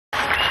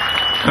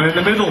And in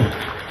the middle,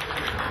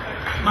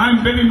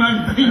 I'm Billy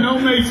No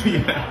Mate.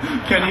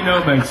 yeah, Kenny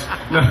No Mates.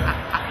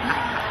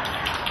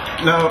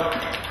 No,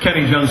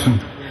 Kenny Johnson.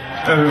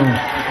 Everyone.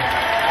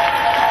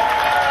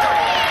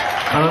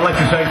 And I'd like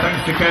to say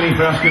thanks to Kenny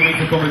for asking me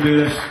to come and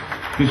do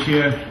this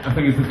year. I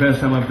think it's the first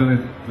time I've done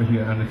it with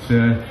you, and it's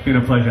been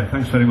a pleasure.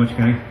 Thanks very much,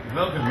 Kenny.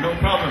 Welcome. No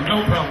problem.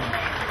 No problem.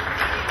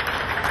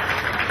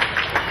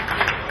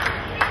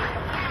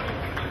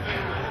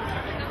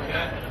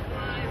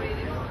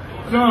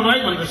 It's all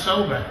right when they're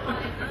sober.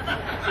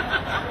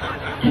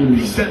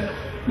 He said,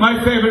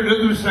 my favourite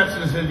rhythm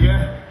section, I said,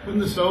 yeah, when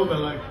they're sober,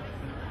 like.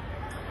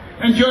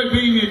 Enjoyed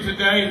being here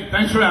today.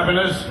 Thanks for having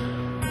us.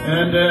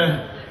 And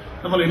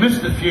I've only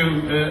missed a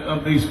few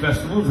of these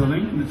festivals, I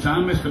think. In the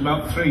time, missed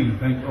about 3, I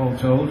think, all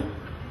told.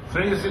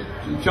 3, is it,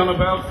 John,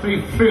 about 3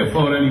 or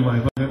 4 anyway.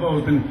 But they've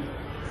always been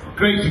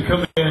great to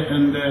come here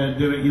and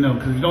do it, you know,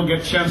 because we don't get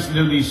a chance to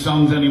do these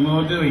songs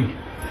anymore, do we?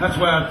 That's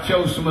why I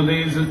chose some of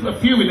these. There's a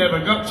few we never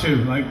got to,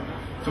 like.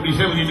 Somebody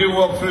said, will you do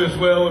walk through this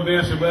world with me?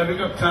 I said, well, we've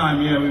got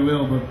time. Yeah, we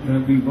will, but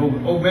we've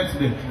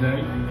omitted it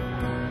today.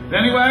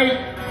 Anyway,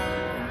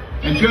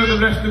 enjoy the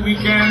rest of the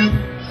weekend.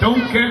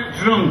 Don't get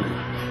drunk.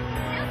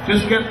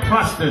 Just get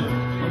plastered,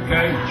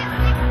 okay?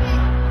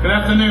 Good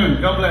afternoon.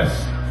 God bless.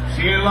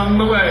 See you along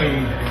the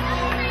way.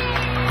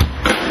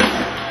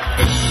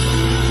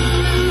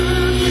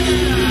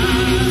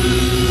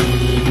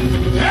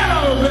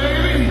 Hello,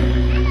 baby.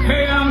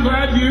 Hey, I'm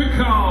glad you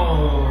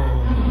called.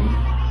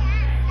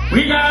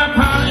 We got a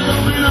party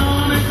going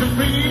on, it's a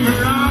free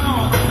for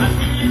all. I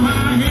keep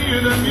my hear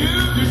the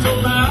music so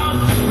loud.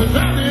 But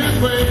drive this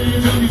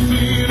way till you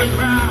see the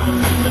crowd.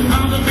 The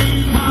concert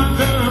beat winds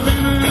up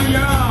in the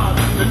yard.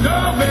 The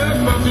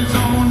doorbell buzzes, it's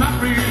on that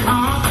free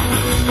heart.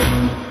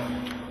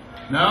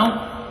 No?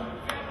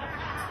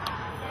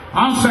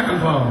 On second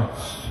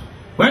thoughts.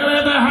 Well,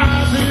 if the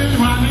house is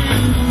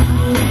running,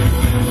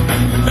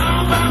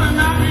 don't bother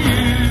knocking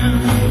in.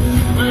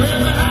 Well, if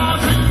the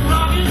house is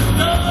rocking,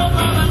 don't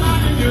bother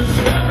knocking. Just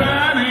step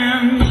right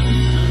in,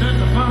 let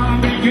the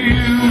fun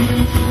begin.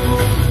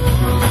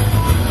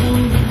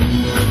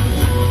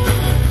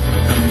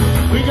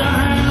 We got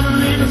ham and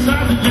leave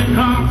sausage and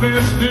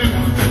crawfish stew.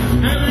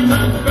 Everybody's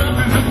up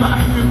in the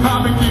bike and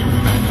barbecue.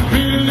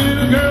 Pretty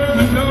little girls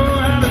that know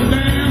how to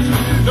dance.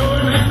 Throw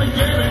it in the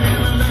galley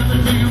and let the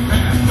damn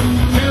dance.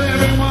 Tell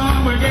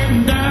everyone we're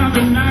getting down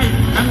tonight.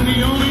 And the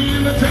only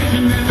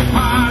invitation is the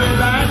party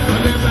light.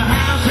 But if the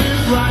house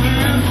is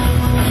rocking,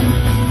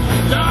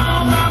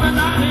 don't bother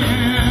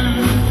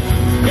knocking.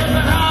 If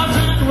the house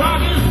is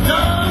rocking,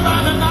 don't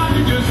bother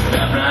knocking. Just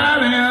step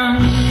right in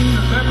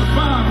and let the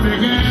fun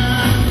begin.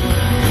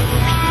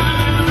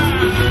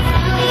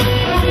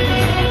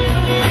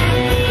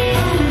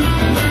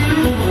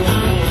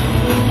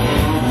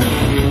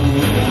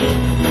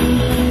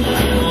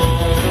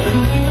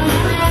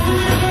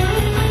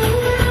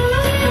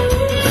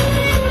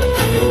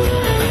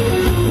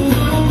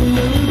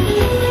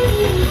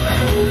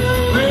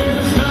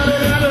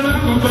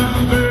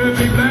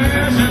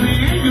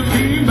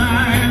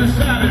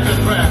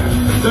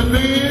 The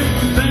big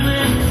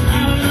standing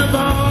out in the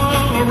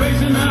ball,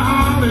 racing the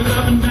harleys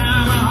up and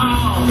down the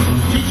hall,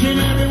 teaching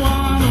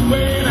everyone the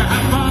way to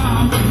have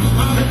fun.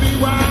 Fun to be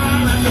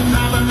wild at the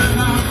top of the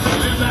knock.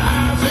 If the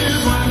house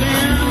is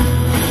rocking,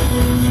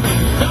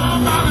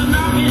 don't bother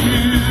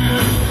knocking.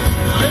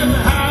 If the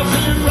house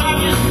is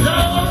rocking,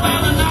 don't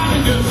bother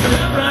knocking. Just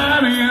step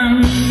right in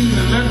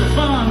and let the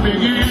fun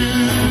begin.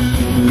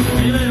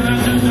 Hey, they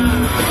like that now.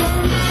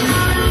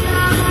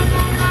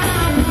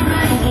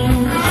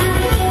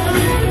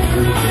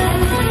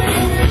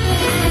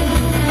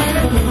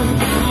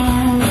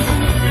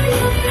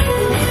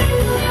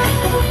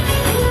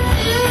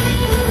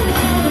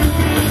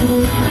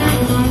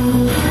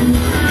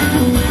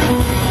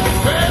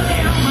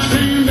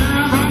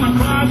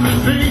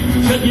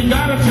 Said you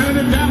gotta turn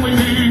it down, we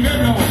ain't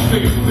get no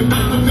sleep. We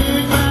found a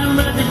big band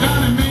record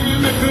down in me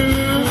and the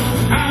crew.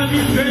 How did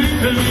you drink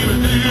till you was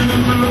in the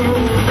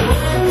mood?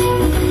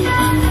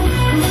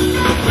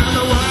 Now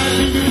the wife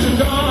begins the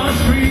door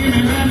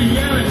screaming and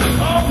yelling.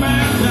 Old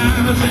man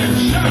down and said,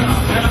 shut up,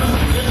 fella.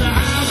 If the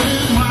house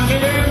is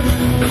rocking,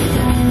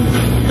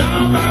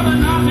 don't bother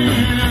knocking.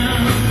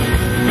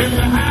 If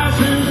the house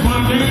is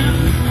rocking,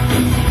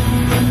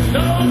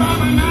 don't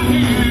bother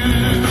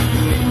knocking.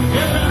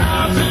 If the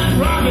house is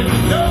rocking,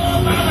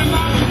 don't bother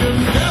knocking. Just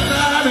step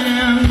right in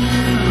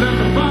and let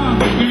the fun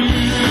begin.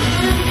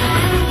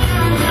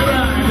 Get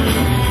right in.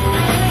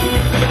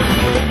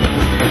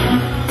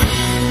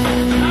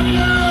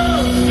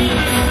 Adios, see you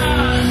next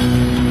time.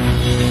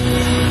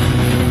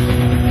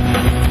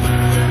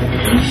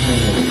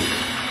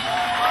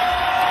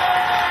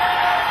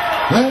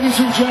 Ladies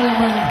and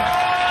gentlemen,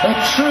 a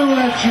true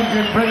legend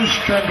in British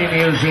trendy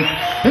music.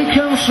 He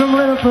comes from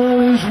Liverpool,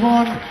 he's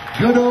one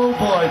good old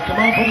boy. Come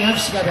on, put your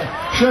hands together.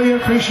 Show your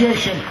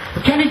appreciation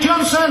for Kenny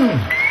Johnson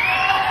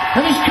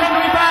and his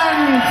country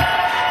band.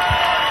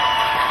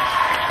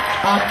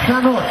 I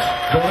cannot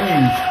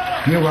believe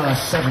you are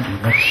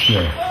 70 next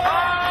year.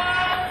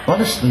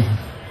 Honestly,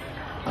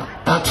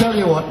 I I tell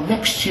you what,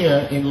 next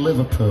year in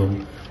Liverpool,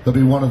 there'll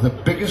be one of the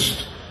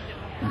biggest,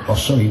 oh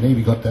sorry,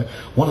 Navy got there,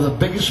 one of the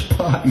biggest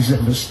parties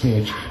ever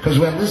staged. Because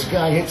when this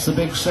guy hits the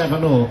big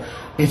 7-0,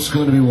 it's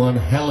going to be one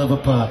hell of a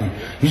party.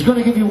 He's going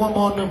to give you one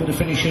more number to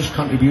finish his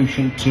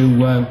contribution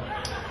to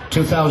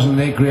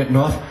 2008 Great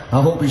North. I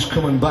hope he's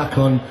coming back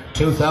on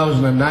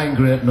 2009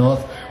 Great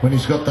North when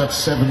he's got that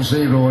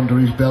 7-0 under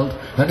his belt,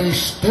 and he'll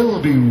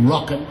still be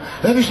rocking.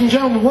 Ladies and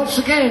gentlemen, once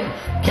again,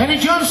 Kenny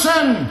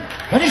Johnson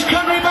and his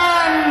country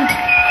band.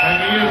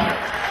 Thank you.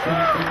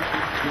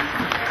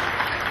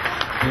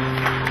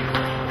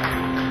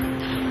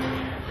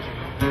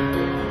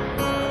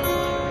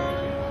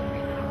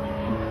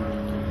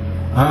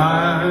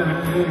 I'm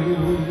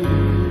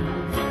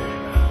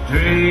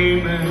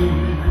dreaming.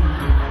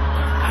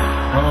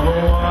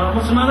 Oh,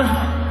 what's the matter?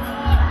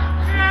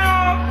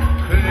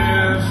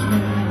 Christmas.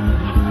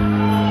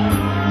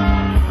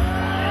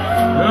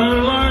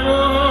 Like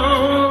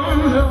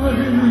what's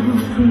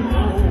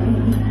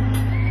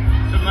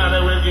the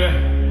matter with you?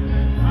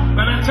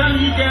 By the time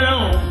you get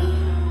home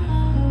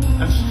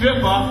and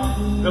strip off,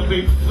 there'll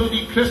be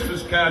bloody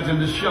Christmas cards in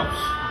the shops.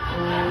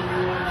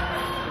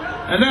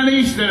 And then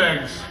Easter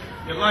eggs.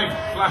 Your life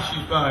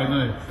flashes by,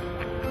 doesn't it?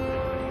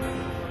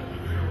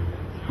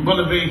 I'm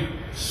going to be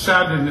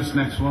sad in this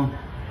next one.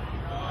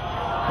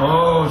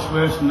 Oh, it's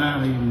worse than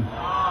that even.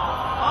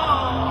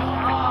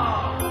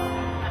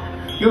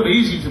 You're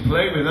easy to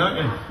play with, aren't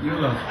you? You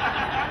lot.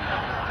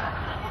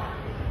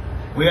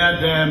 We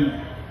had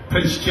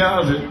Prince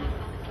Charles at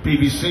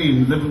BBC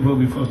in Liverpool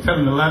before,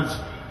 telling the lads.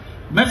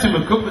 Met him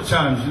a couple of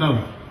times, you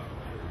know.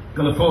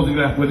 Got a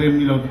photograph with him,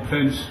 you know, the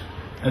Prince.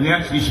 And he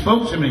actually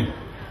spoke to me.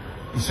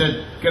 He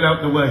said, "Get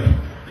out the way."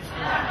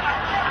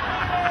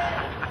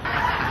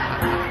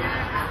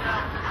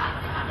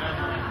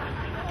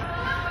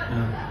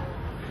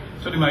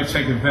 So he might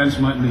take offense,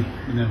 mightn't he?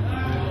 You know.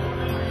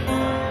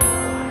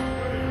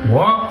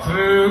 Walk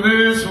through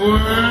this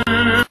world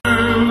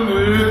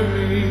with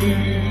me,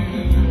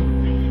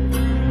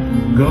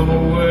 go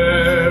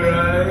where I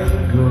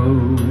go,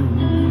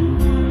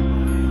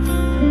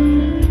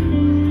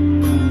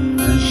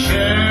 and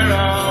share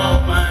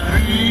all my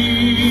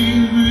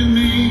dreams with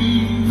me.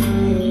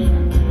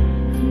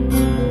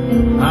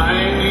 I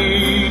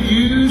need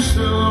you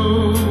so.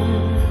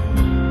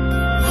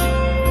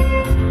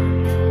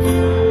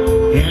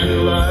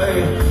 In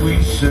life we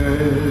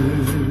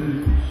search,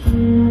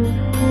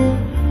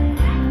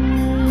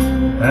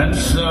 and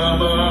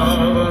some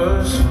of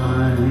us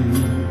find,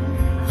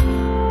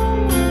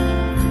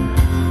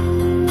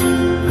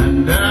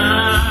 and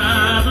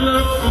I've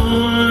looked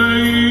for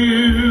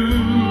you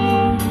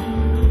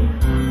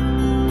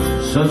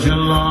such a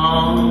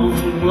long,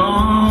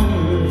 long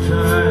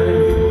time.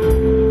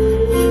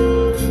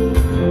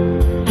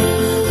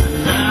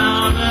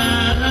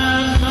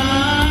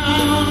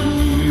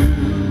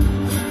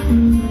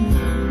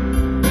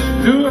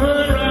 Through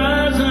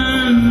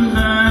horizons I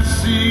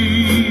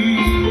see,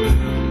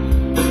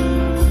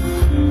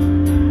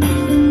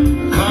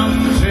 come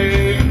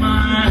take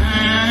my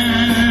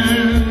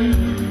hand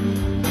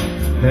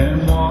and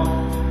walk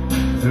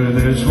through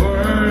this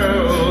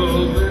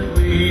world with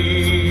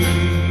me.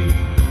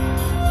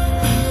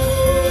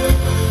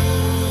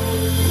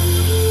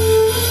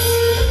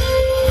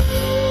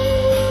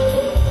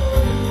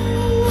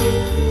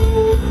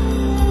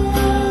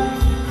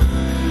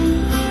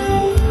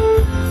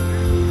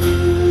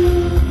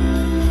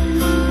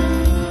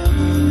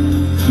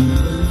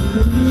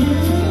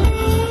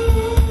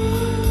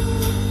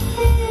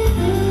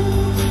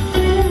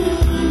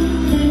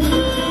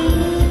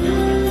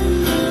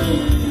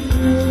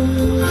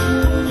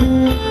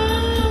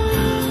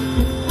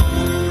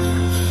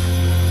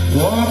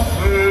 Walk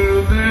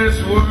through this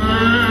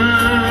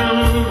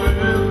world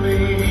with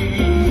me,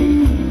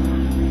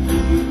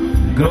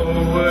 go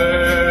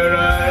where I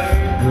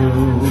go,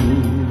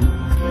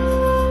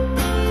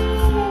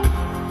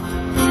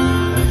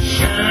 and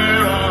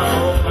share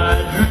all my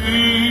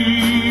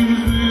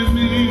dreams with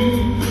me.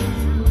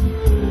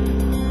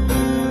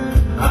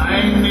 I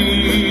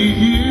need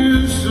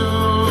you so.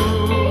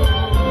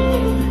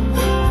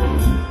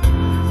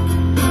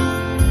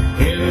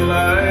 In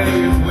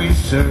life we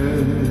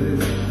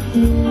search,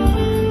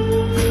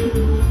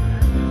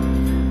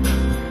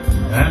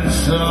 and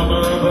some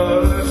of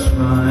us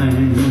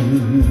find,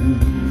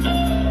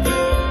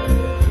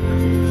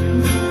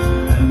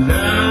 and I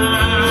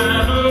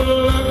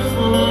look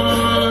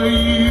for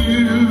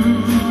you.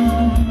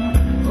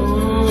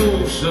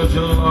 Oh, such a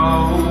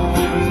long,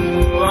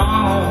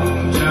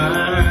 long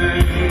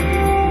time.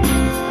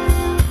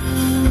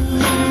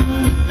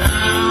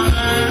 Now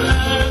that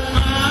I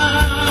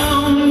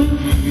found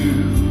you,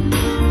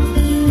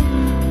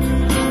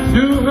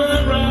 new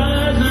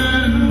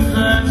horizons I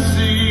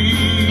see.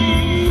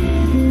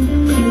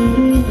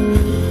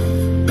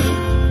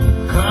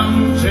 Come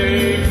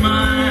take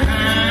my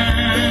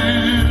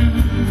hand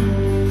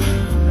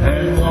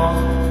and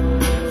walk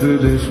through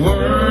this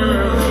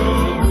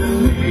world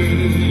with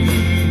me.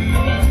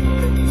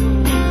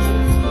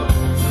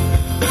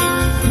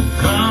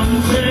 Come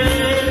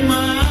take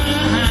my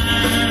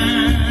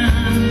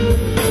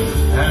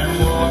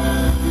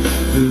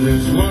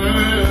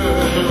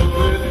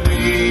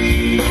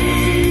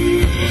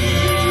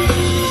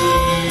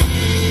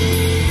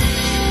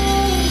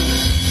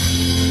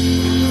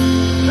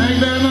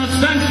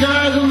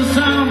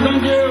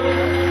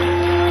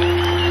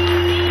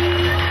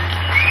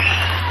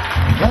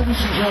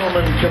ladies and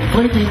gentlemen,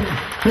 completing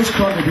his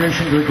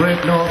contribution to the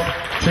Great North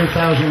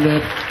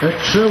 2008, a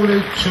truly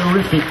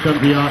terrific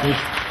country artist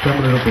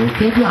from Liverpool.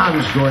 Keep your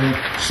hands going,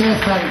 say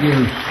thank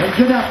you, and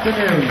good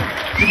afternoon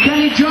to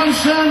Kenny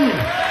Johnson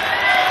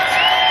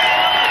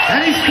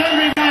and his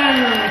country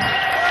band.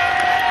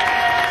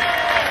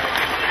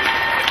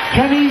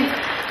 Kenny,